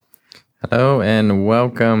Hello and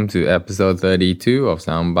welcome to episode 32 of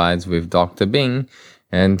Soundbites with Dr. Bing.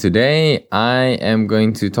 And today I am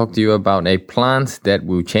going to talk to you about a plant that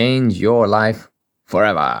will change your life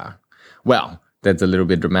forever. Well, that's a little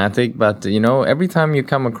bit dramatic, but every time you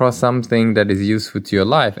come across something that is useful to your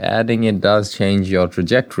life, adding it does change your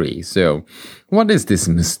trajectory. So, what is this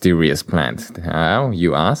mysterious plant?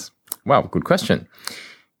 You ask? Well, good question.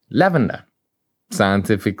 Lavender,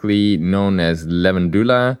 scientifically known as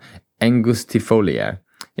Lavandula angustifolia.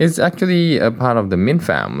 It's actually a part of the mint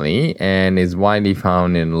family and is widely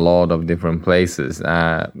found in a lot of different places.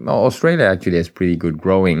 Australia actually has pretty good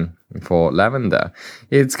growing for lavender.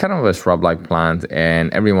 It's kind of a shrub-like plant,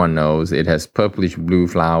 and everyone knows it has purplish blue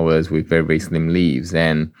flowers with very, very slim leaves.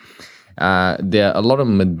 And there are a lot of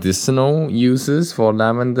medicinal uses for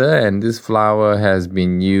lavender, and this flower has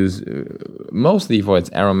been used mostly for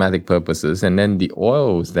its aromatic purposes, and then the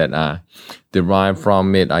oils that are derived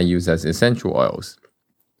from it are used as essential oils.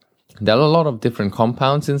 There are a lot of different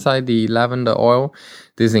compounds inside the lavender oil.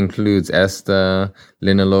 This includes ester,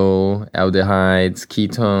 linalool, aldehydes,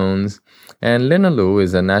 ketones, and linalool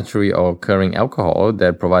is a naturally occurring alcohol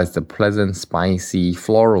that provides the pleasant, spicy,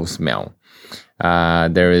 floral smell.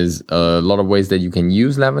 There is a lot of ways that you can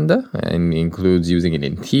use lavender, and includes using it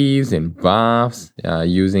in teas, in baths,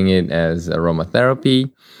 using it as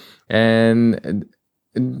aromatherapy. And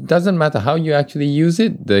it doesn't matter how you actually use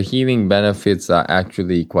it, the healing benefits are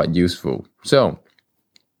actually quite useful. So,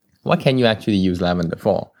 what can you actually use lavender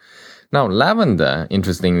for? Now, lavender,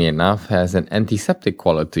 interestingly enough, has an antiseptic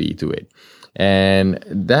quality to it. And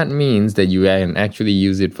that means that you can actually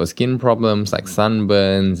use it for skin problems like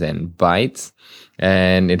sunburns and bites.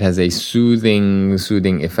 And it has a soothing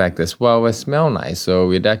effect as well as smell nice.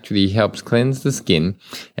 So it actually helps cleanse the skin,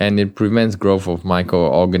 and it prevents growth of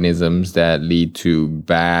microorganisms that leads to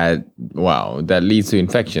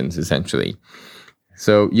infections essentially.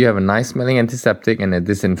 So you have a nice smelling antiseptic and a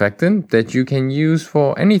disinfectant that you can use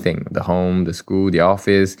for anything, the home, the school, the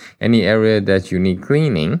office, any area that you need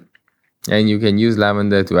cleaning. And you can use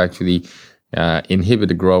lavender to actually inhibit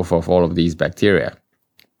the growth of all of these bacteria.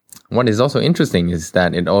 What is also interesting is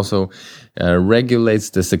that it also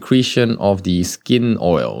regulates the secretion of the skin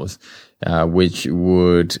oils, which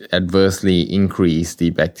would adversely increase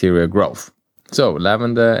the bacterial growth. So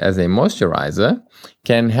lavender as a moisturizer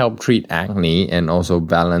can help treat acne and also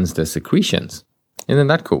balance the secretions. Isn't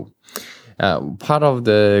that cool? Part of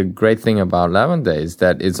the great thing about lavender is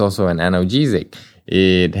that it's also an analgesic.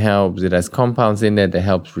 It has compounds in it that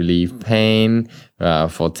helps relieve pain,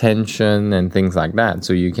 for tension and things like that.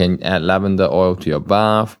 So you can add lavender oil to your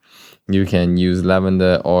bath. You can use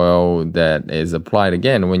lavender oil that is applied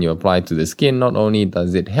again when you apply to the skin. Not only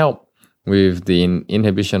does it help with the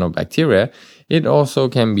inhibition of bacteria, it also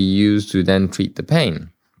can be used to then treat the pain.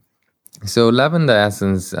 So lavender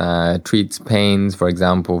essence treats pains, for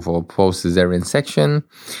example, for post-cesarean section,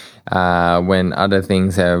 when other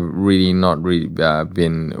things have not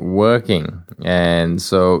been working. And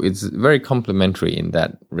so it's very complementary in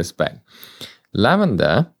that respect.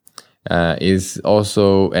 Lavender is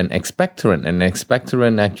also an expectorant. An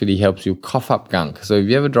expectorant actually helps you cough up gunk. So if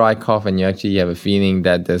you have a dry cough and you actually have a feeling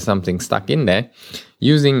that there's something stuck in there,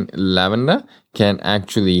 using lavender can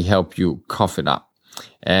actually help you cough it up.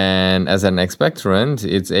 And as an expectorant,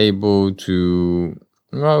 it's able to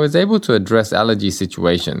address allergy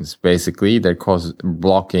situations, basically, that cause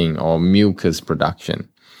blocking or mucus production.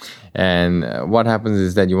 And what happens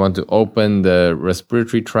is that you want to open the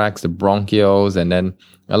respiratory tracts, the bronchioles, and then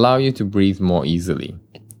allow you to breathe more easily.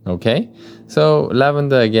 Okay? So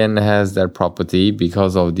lavender again has that property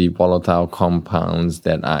because of the volatile compounds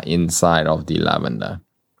that are inside of the lavender.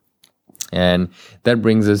 And that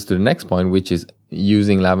brings us to the next point, which is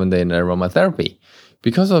using lavender in aromatherapy.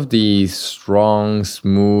 Because of the strong,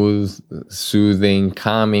 smooth, soothing,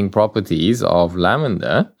 calming properties of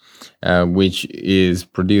lavender, which is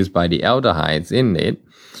produced by the aldehydes in it,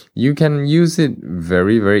 you can use it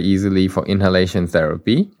very, very easily for inhalation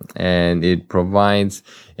therapy. And it provides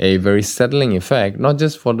a very settling effect, not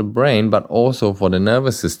just for the brain, but also for the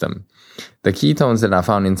nervous system. The ketones that are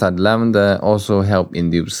found inside lavender also help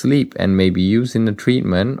induce sleep and may be used in the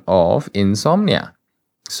treatment of insomnia.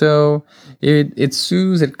 So it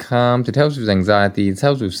soothes, it calms, it helps with anxiety, it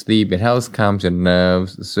helps with sleep, it helps calms your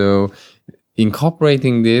nerves. So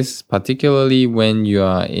incorporating this, particularly when you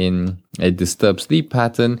are in a disturbed sleep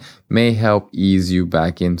pattern, may help ease you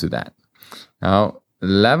back into that. Now,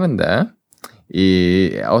 lavender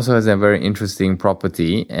also has a very interesting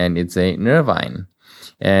property, and it's a nervine.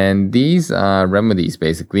 And these are remedies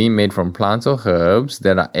basically made from plants or herbs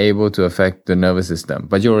that are able to affect the nervous system.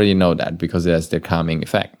 But you already know that because it has the calming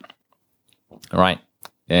effect. right?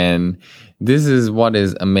 And this is what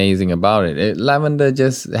is amazing about it. Lavender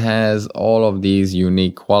just has all of these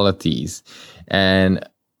unique qualities. And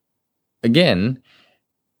again,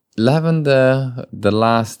 lavender, the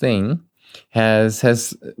last thing,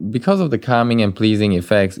 has because of the calming and pleasing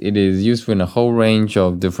effects, it is useful in a whole range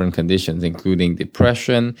of different conditions, including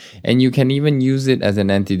depression, and you can even use it as an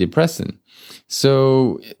antidepressant.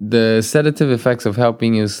 So the sedative effects of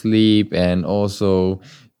helping you sleep and also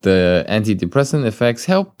the antidepressant effects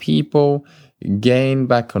help people gain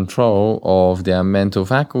back control of their mental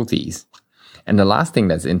faculties. And the last thing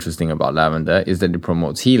that's interesting about lavender is that it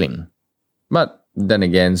promotes healing. But then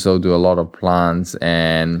again, so do a lot of plants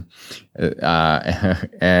and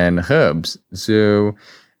herbs. So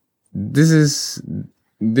this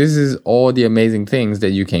is all the amazing things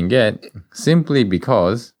that you can get simply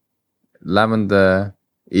because lavender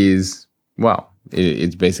is,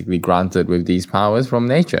 it's basically granted with these powers from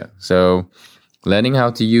nature. So learning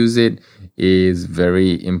how to use it is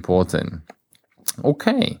very important.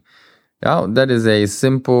 Okay. Yeah, that is a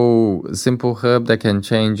simple herb that can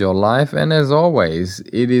change your life. And as always,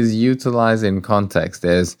 it is utilized in context.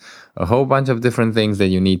 There's a whole bunch of different things that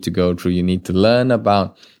you need to go through. You need to learn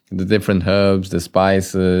about the different herbs, the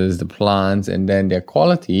spices, the plants, and then their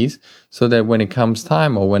qualities, so that when it comes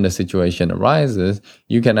time or when the situation arises,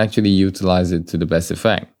 you can actually utilize it to the best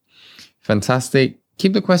effect. Fantastic.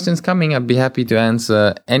 Keep the questions coming. I'd be happy to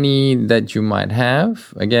answer any that you might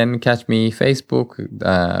have. Again, catch me Facebook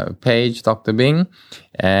page, Dr. Bing,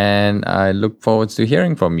 and I look forward to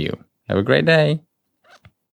hearing from you. Have a great day.